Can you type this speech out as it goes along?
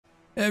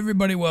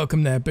Everybody,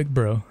 welcome to Epic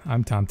Brew.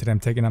 I'm Tom. Today I'm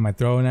taking on my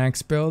throwing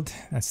axe build.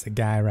 That's the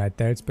guy right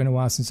there. It's been a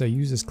while since I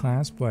used this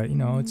class, but you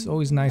know, it's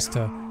always nice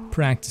to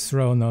practice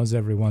throwing those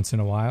every once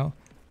in a while.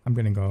 I'm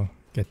gonna go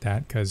get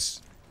that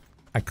because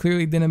I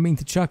clearly didn't mean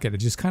to chuck it. It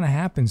just kind of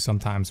happens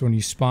sometimes when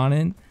you spawn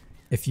in.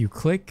 If you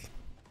click...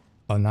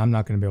 Oh, no, I'm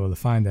not gonna be able to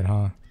find it,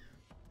 huh?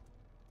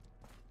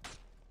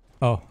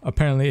 Oh,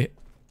 apparently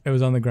it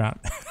was on the ground.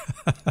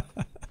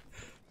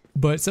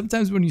 But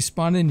sometimes when you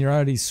spawn in, you're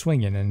already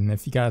swinging, and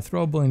if you got a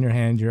throwable in your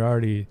hand, you're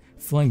already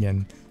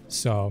flinging.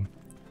 So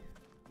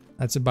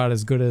that's about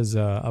as good as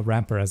a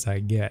rapper as I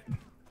get.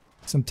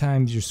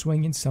 Sometimes you're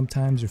swinging,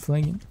 sometimes you're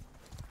flinging.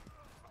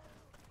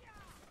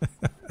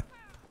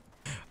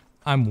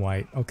 I'm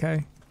white,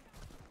 okay?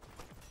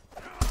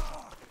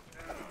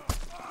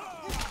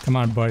 Come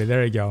on, buddy.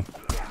 There you go.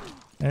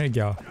 There you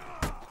go.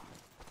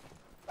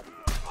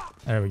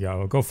 There we go.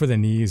 We'll go for the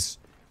knees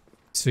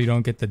so you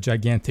don't get the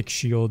gigantic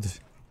shield.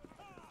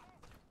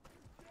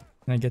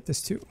 Can I get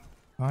this too?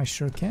 Oh, I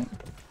sure can.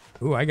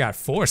 Ooh, I got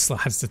 4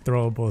 slots to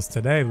throwables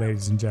today,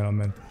 ladies and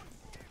gentlemen.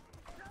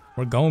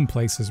 We're going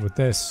places with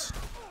this.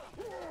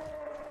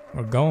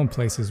 We're going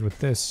places with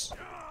this.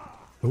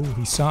 Ooh,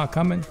 he saw it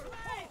coming.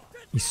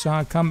 He saw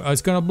it coming. Oh,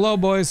 it's gonna blow,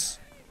 boys.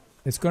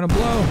 It's gonna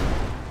blow.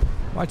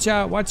 Watch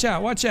out, watch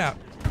out, watch out.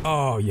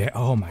 Oh, yeah.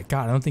 Oh, my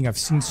God. I don't think I've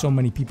seen so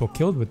many people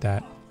killed with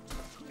that.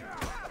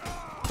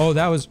 Oh,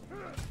 that was...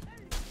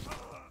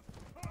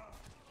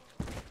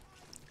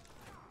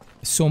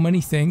 So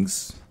many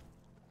things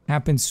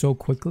happen so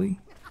quickly.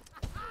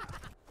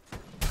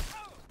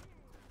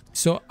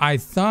 So I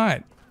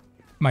thought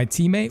my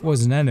teammate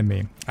was an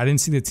enemy. I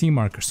didn't see the team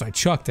marker, so I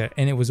chucked it,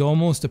 and it was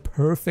almost a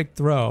perfect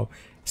throw.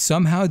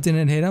 Somehow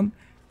didn't hit him.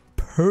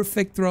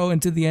 Perfect throw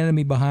into the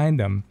enemy behind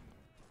him.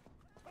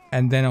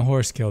 And then a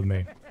horse killed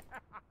me.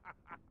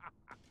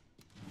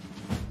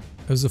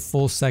 It was a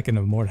full second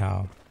of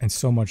Mordhau, and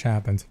so much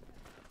happened.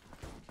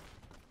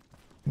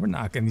 We're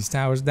knocking these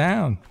towers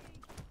down.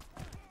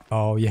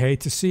 Oh, you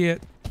hate to see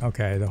it.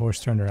 Okay, the horse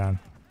turned around.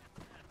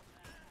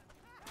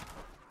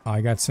 Oh,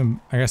 I got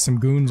some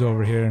goons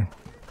over here.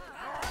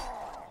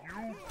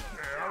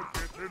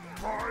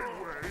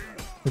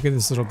 Look at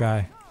this little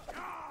guy.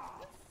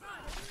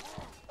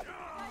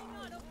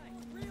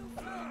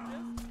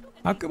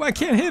 How come I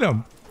can't hit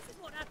him?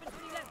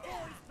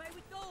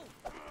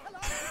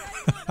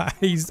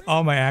 He's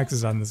all my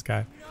axes on this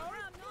guy.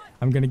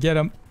 I'm gonna get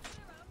him.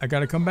 I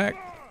gotta come back.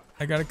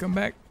 I gotta come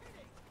back.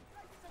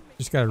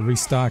 Just gotta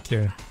restock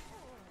here.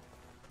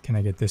 Can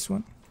I get this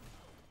one?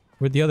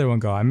 Where'd the other one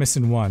go? I'm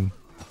missing one.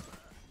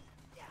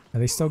 Are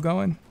they still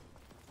going?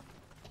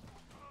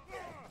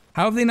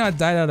 How have they not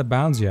died out of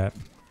bounds yet?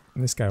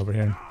 And this guy over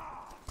here.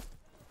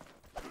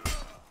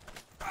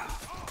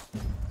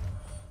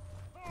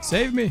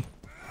 Save me!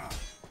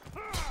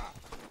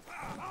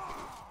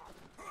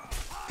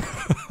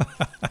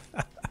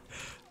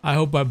 I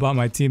hope I bought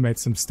my teammate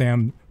some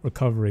stam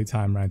recovery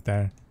time right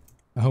there.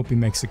 I hope he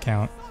makes it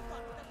count.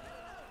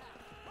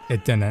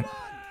 It didn't.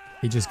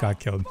 He just got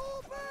killed.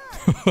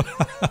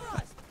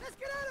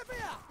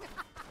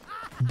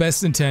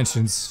 Best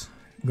intentions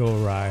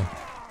go awry.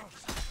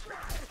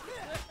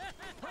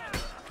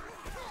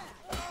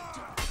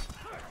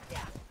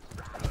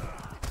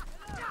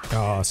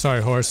 Oh,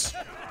 sorry, horse.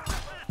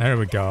 There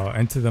we go.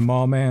 Into the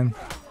mall, man.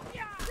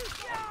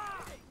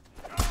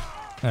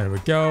 There we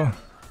go.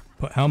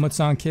 Put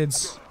helmets on,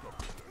 kids.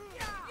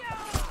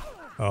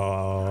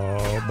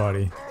 Oh,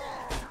 buddy.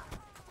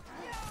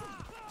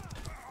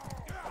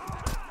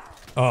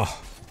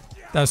 Oh,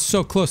 that was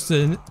so close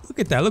to... Look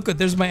at that. Look at...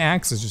 There's my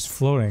axes just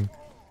floating.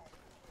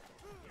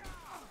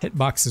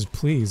 Hitboxes,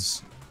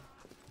 please.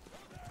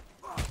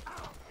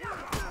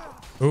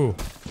 Ooh.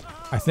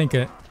 I think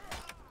it...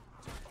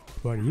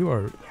 Buddy,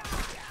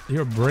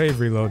 you're brave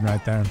reloading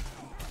right there.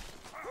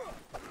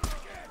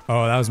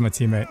 Oh, that was my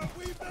teammate.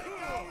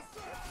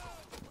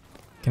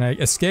 Can I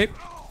escape?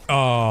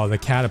 Oh, the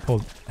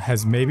catapult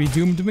has maybe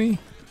doomed me?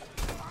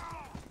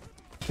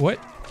 What?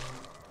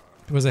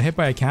 Was I hit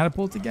by a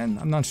catapult again?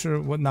 I'm not sure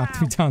what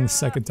knocked me down the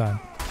second time.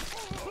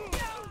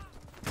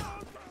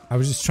 I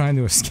was just trying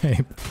to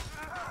escape.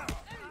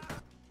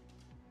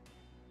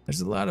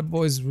 There's a lot of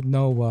boys with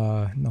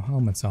no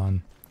helmets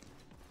on.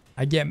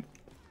 I get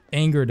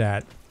angered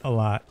at a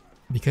lot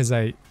because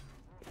I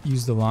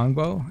use the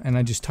longbow and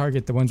I just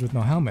target the ones with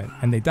no helmet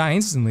and they die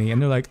instantly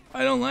and they're like,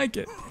 I don't like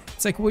it.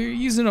 It's like, well, you're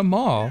using a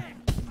maul.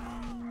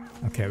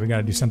 Okay, we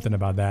gotta do something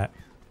about that.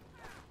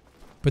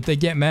 But they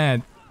get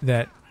mad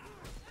that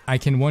I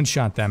can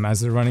one-shot them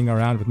as they're running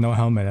around with no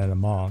helmet at a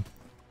mall.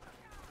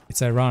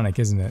 It's ironic,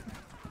 isn't it?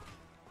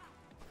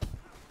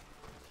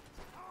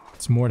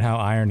 It's Mordhau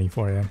irony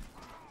for you.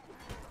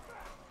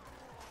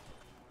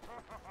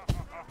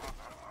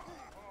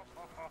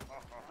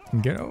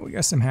 Oh, we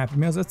got some Happy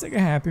Meals. Let's take a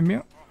Happy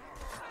Meal.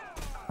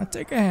 I'll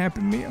take a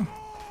Happy Meal.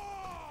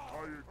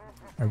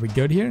 Are we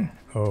good here?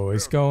 Oh,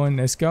 it's going,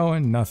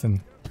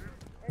 nothing.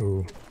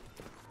 Ooh.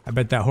 I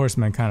bet that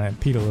horseman kind of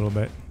peed a little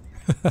bit.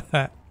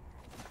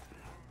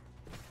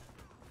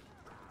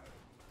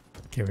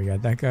 Okay, Okay, we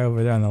got that guy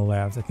over there on the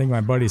left. I think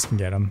my buddies can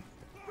get him.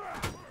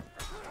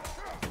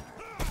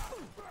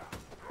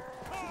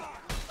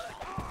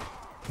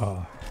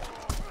 Oh.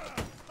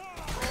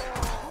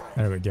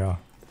 There we go.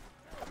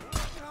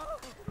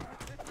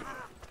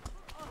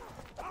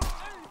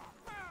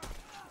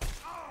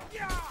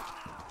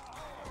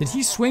 Did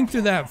he swing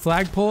through that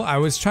flagpole? I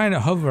was trying to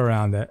hover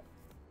around it,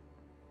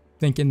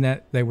 thinking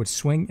that they would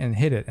swing and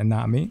hit it and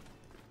not me.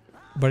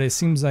 But it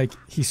seems like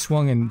he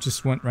swung and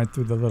just went right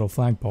through the little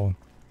flagpole.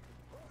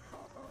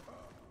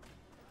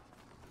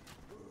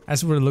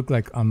 That's what it looked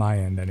like on my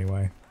end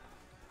anyway.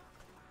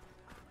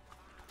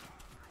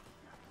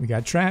 We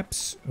got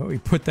traps. Oh, we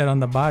put that on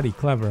the body.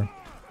 Clever.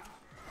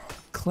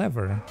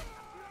 Clever.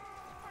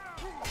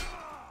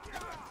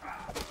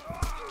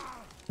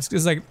 This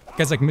guy's like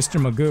Mr.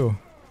 Magoo.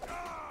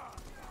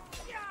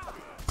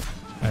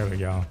 There we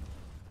go.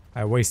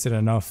 I wasted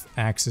enough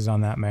axes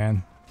on that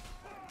man.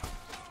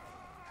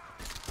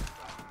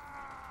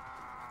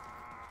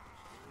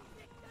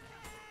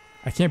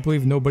 I can't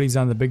believe nobody's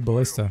on the big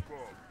ballista.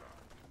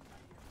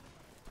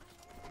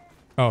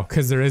 Oh,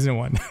 because there isn't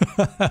one.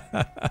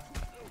 That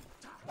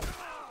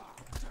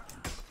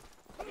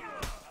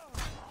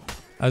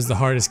was the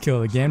hardest kill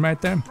of the game right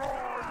there.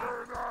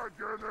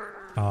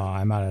 Oh,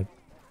 I'm out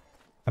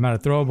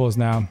of throwables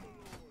now.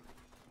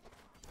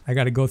 I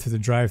gotta go through the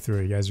drive-thru.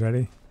 You guys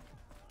ready?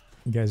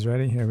 You guys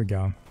ready? Here we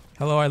go.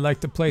 Hello, I'd like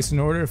to place an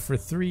order for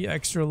 3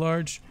 extra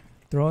large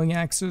throwing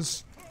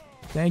axes.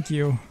 Thank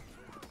you.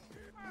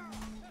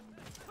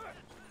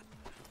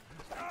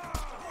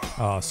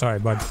 Oh, sorry,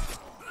 bud.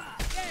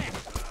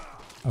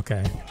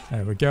 Okay,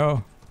 there we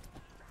go.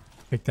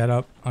 Pick that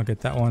up. I'll get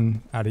that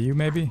one out of you,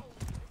 maybe.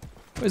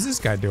 What is this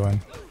guy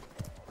doing?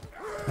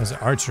 There's an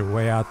archer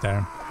way out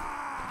there.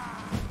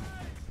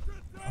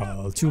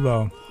 Oh, too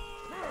low.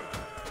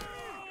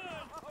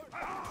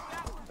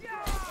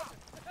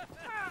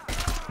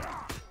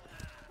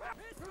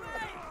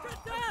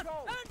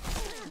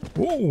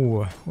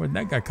 Whoa, where'd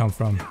that guy come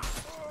from?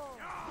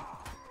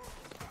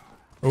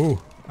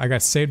 Oh, I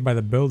got saved by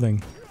the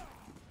building.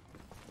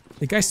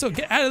 The guy still,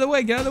 get out of the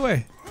way, get out of the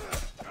way.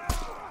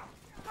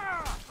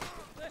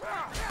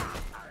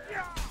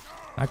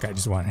 That guy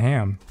just went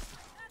ham.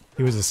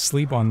 He was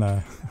asleep on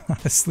the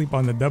asleep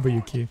on the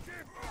W key.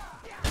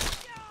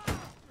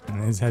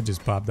 And his head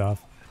just popped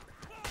off.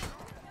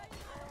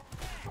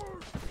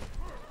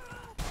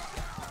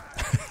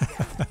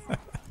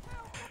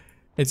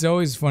 It's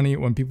always funny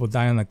when people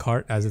die on the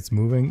cart as it's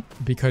moving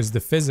because the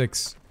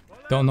physics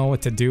don't know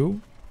what to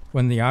do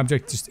when the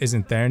object just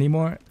isn't there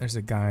anymore. There's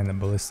a guy in the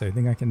ballista. I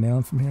think I can nail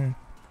him from here.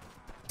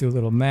 Do a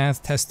little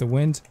math, test the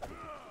wind.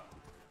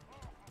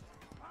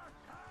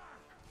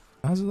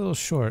 I was a little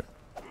short.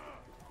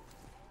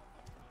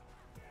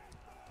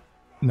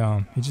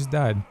 No, he just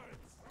died.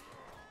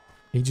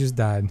 He just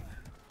died.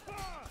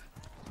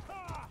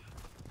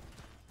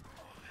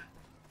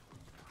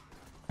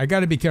 I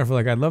gotta be careful.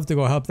 Like, I'd love to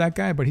go help that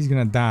guy, but he's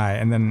gonna die,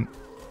 and then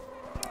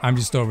I'm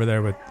just over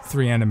there with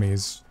 3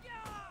 enemies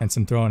and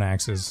some throwing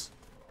axes.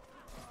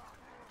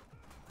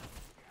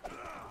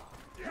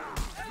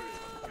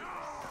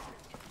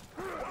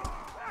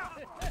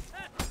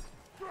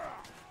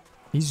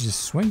 He's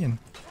just swinging.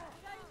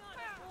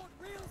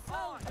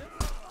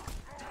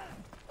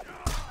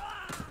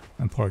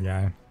 That poor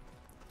guy.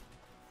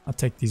 I'll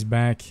take these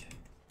back.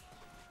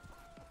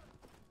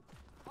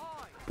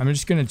 I'm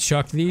just gonna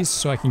chuck these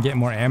so I can get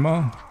more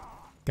ammo.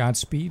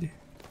 Godspeed.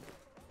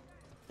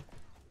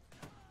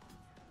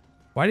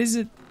 Why does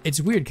it... It's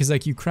weird because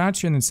like you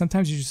crouch and then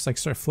sometimes you just like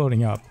start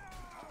floating up.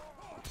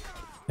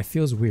 It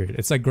feels weird.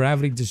 It's like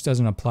gravity just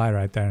doesn't apply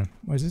right there.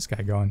 Where's this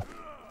guy going?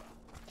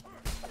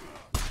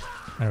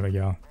 There we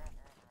go.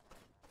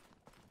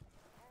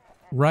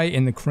 Right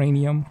in the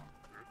cranium.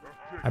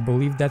 I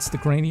believe that's the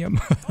cranium.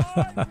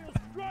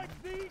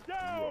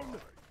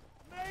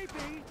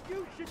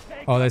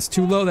 Oh, that's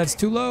too low. That's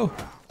too low.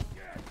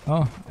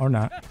 Oh, or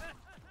not.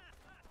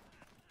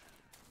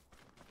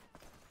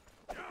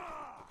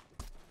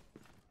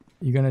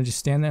 You gonna just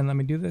stand there and let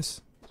me do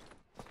this?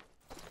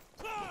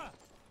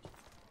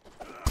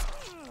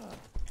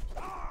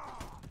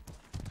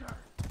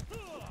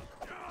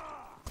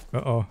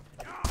 Uh-oh.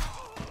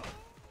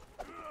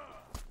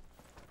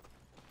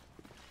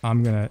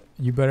 I'm gonna...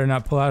 You better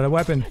not pull out a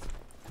weapon.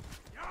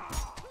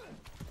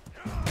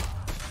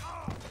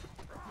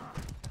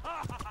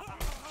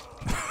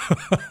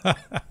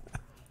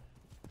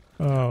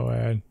 Oh,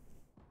 man.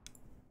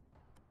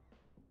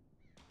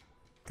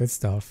 Good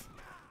stuff.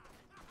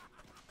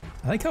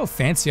 I like how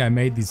fancy I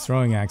made these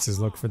throwing axes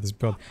look for this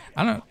build.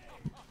 I don't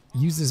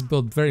use this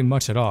build very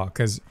much at all,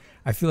 because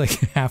I feel like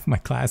half my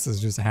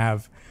classes just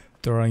have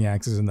throwing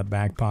axes in the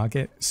back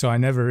pocket, so I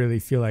never really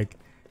feel like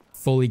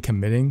fully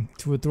committing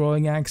to a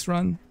throwing axe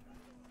run.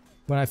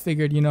 But I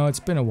figured, you know, it's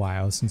been a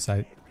while since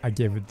I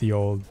gave it the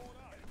old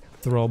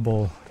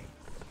throwable...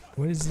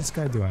 What is this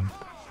guy doing?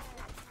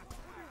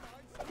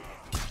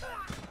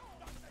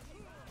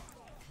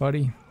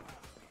 Buddy.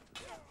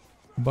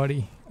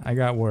 Buddy, I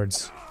got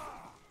words.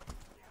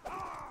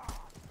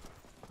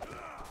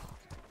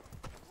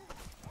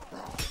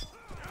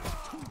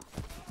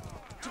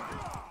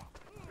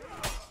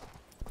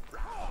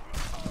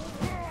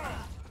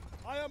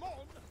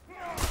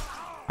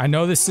 I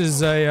know this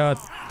is a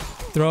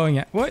throwing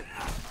at what?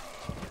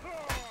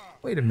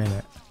 Wait a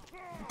minute.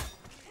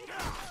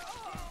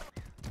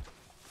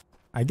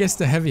 I guess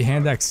the heavy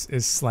hand axe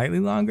is slightly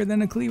longer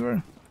than a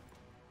cleaver.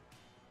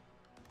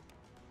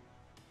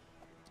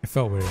 It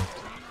felt weird.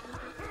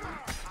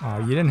 Oh,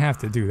 you didn't have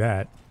to do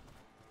that.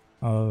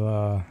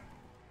 Oh,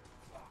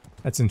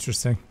 that's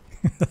interesting.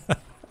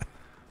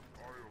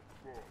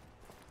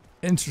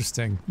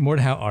 Interesting.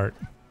 Mordhau art.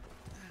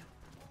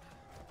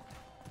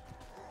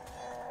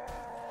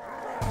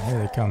 Oh, here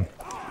they come.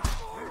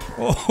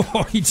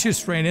 Oh, he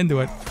just ran into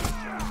it.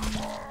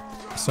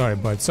 Sorry,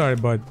 bud. Sorry,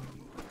 bud.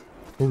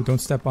 Oh, don't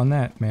step on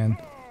that, man.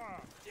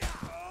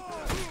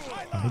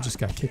 Oh, he just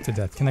got kicked to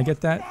death. Can I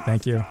get that?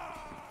 Thank you.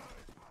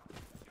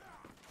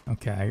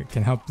 Okay, I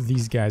can help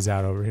these guys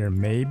out over here,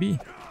 maybe.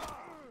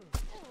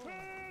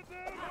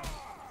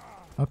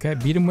 Okay,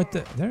 beat him with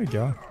the... There we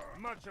go.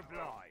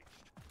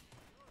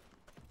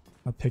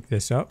 I'll pick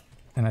this up.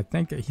 And I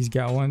think he's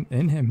got one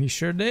in him. He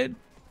sure did.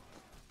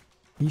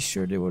 He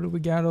sure did. What do we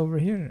got over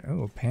here?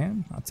 Oh, a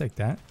pan. I'll take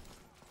that.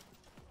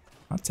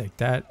 I'll take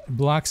that. It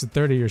blocks a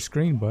third of your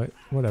screen, but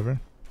whatever.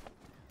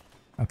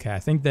 Okay, I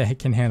think they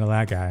can handle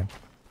that guy.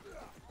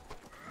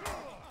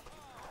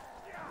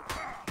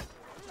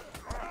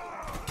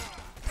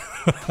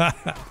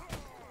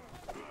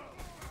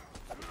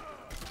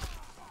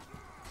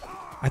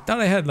 I thought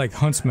I had like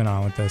Huntsman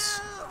on with this.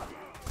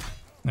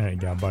 There you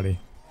go, buddy.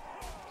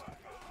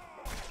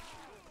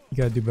 You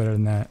gotta do better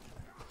than that.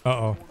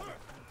 Uh-oh.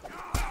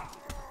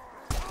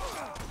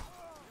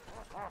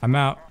 I'm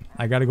out.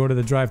 I gotta go to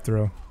the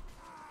drive-thru.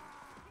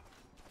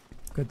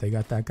 Good, they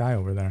got that guy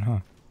over there, huh?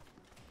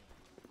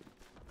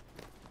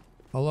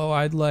 Hello,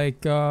 I'd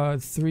like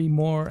 3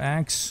 more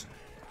axe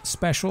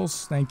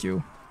specials. Thank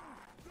you.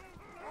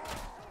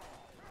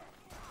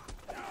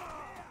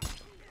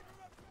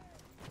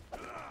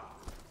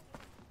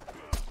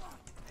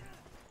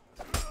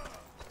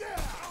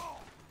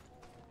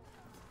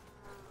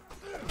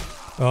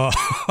 Oh,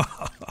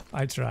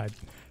 I tried.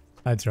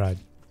 I tried.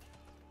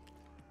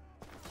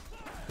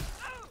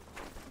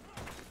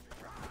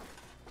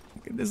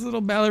 Look at this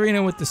little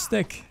ballerina with the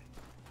stick.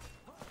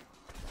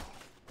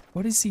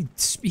 What is he?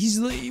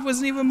 He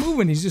wasn't even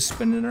moving. He's just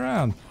spinning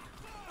around.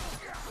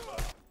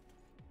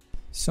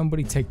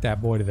 Somebody take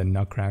that boy to the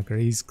Nutcracker.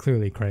 He's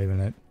clearly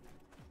craving it.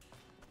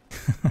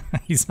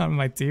 He's on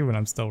my team and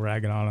I'm still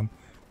ragging on him.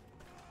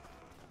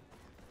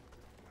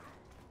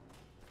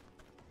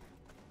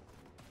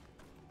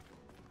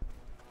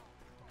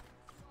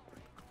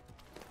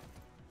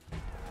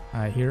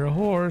 I hear a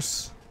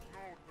horse.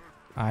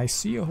 I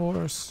see a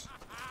horse.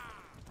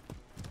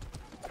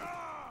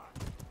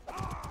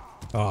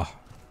 Oh,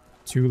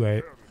 too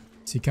late.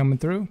 Is he coming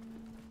through?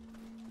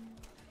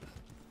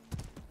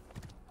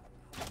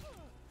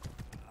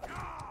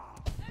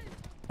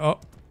 Oh,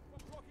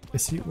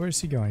 is he?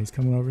 Where's he going? He's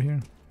coming over here.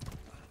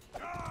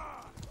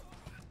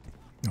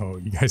 Oh,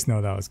 you guys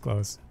know that was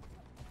close.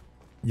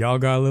 Y'all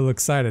got a little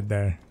excited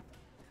there.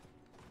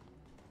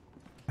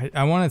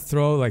 I want to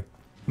throw like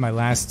my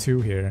last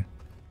 2 here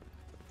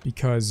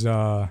because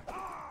of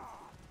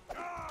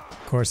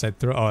course I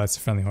throw. Oh, that's a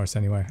friendly horse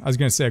anyway. I was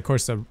gonna say, of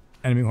course the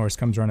enemy horse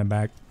comes running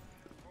back.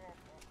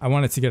 I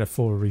wanted to get a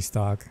full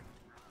restock.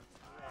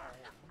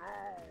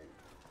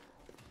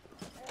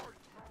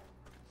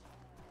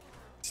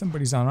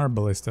 Somebody's on our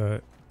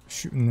ballista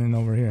shooting in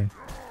over here.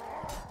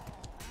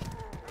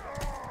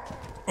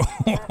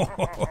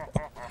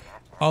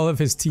 All of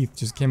his teeth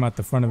just came out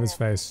the front of his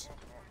face.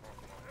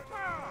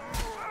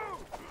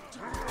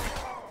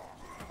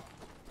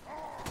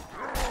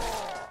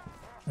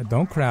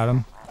 Don't crowd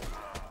him.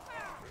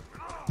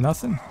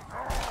 Nothing?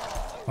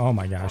 Oh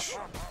my gosh.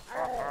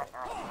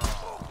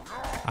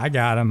 I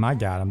got him,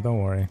 don't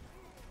worry.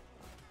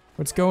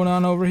 What's going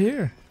on over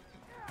here?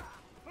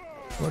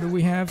 What do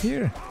we have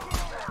here?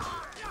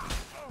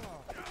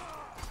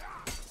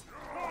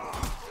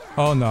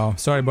 Oh no,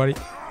 sorry buddy.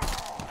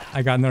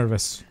 I got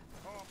nervous.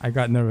 I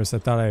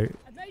thought I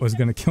was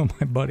gonna kill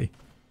my buddy.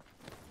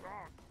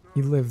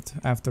 He lived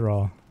after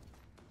all.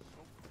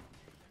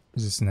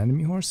 Is this an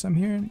enemy horse I'm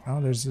hearing?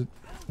 Oh, there's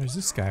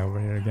this guy over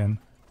here again.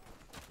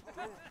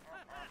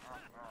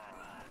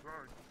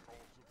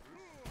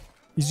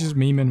 He's just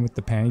memeing with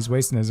the pan. He's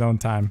wasting his own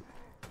time.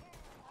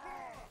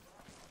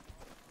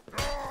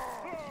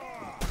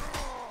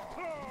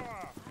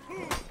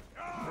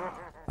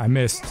 I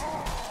missed.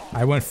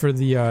 I went for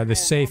the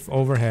safe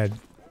overhead,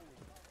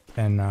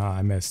 and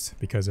I missed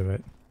because of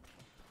it.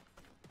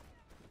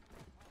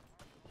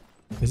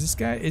 Is this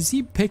guy? Is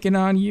he picking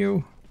on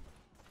you?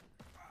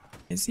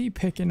 Is he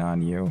picking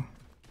on you?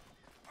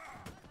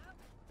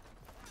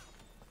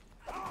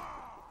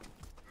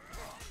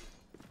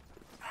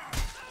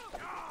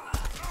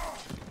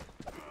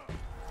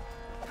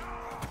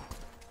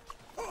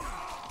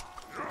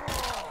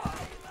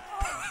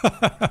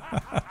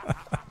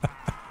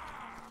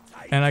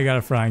 And I got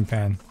a frying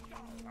pan.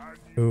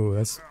 Ooh,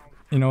 that's...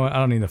 You know what? I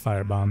don't need a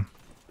firebomb.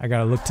 I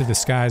gotta look to the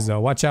skies though.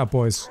 Watch out,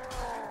 boys.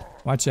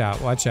 Watch out,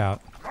 watch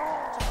out.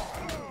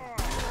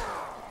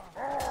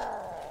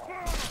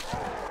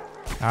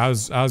 I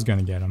was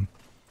gonna get him.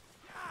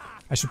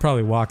 I should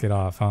probably walk it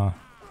off, huh?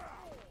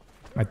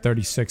 My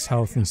 36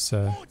 health needs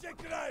to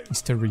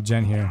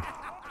regen here.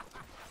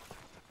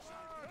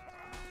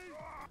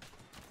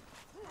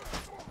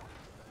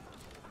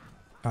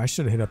 I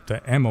should have hit up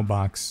the ammo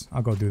box.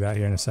 I'll go do that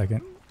here in a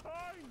second.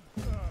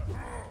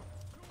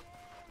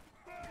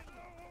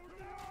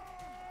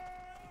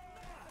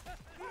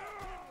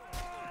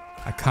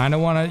 I kind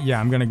of want to... Yeah,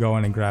 I'm going to go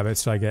in and grab it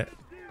so I get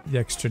the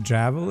extra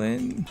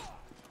javelin.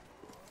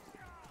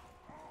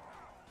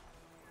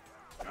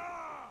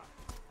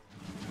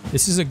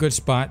 This is a good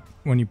spot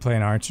when you play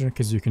an archer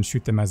because you can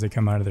shoot them as they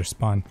come out of their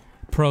spawn.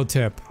 Pro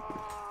tip.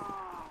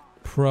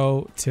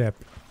 Pro tip.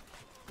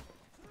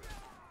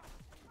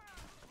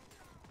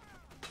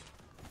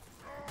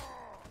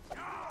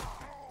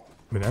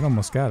 But that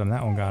almost got him.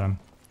 That one got him.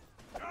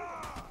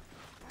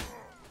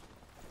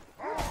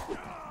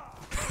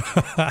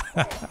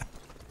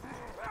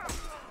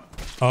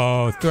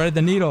 Oh, threaded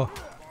the needle.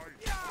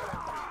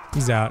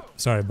 He's out.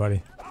 Sorry,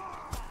 buddy.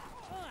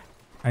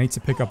 I need to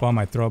pick up all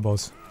my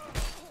throwables.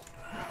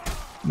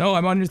 No,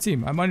 I'm on your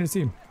team. I'm on your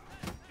team.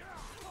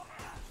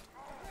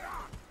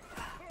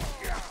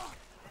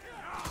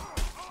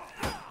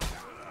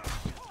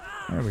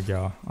 There we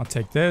go. I'll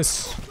take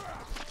this.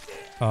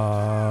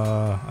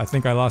 I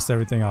think I lost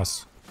everything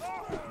else.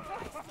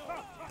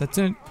 That's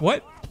it.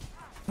 What?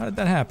 How did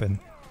that happen?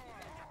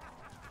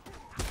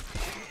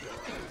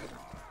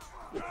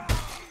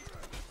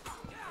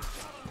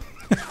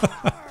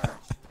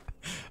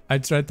 I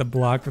tried to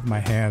block with my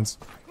hands.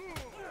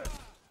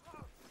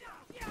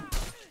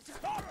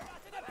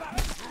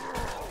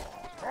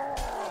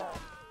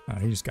 Oh,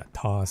 he just got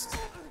tossed.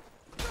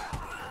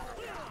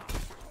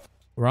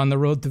 We're on the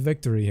road to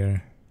victory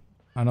here.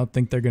 I don't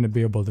think they're going to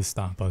be able to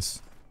stop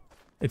us.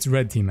 It's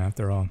red team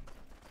after all.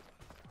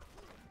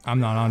 I'm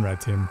not on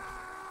red team.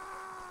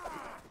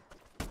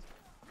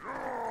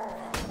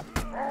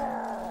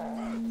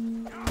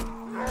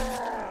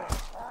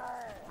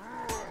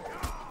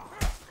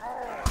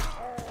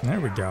 There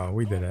we go.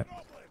 We did it.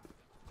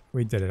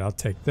 We did it. I'll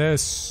take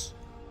this.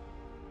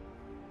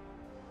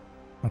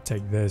 I'll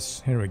take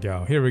this. Here we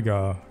go. Here we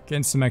go.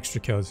 Getting some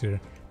extra kills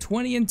here.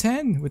 20 and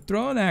 10 with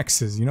throwing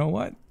axes. You know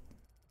what?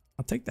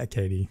 I'll take that,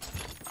 Katie.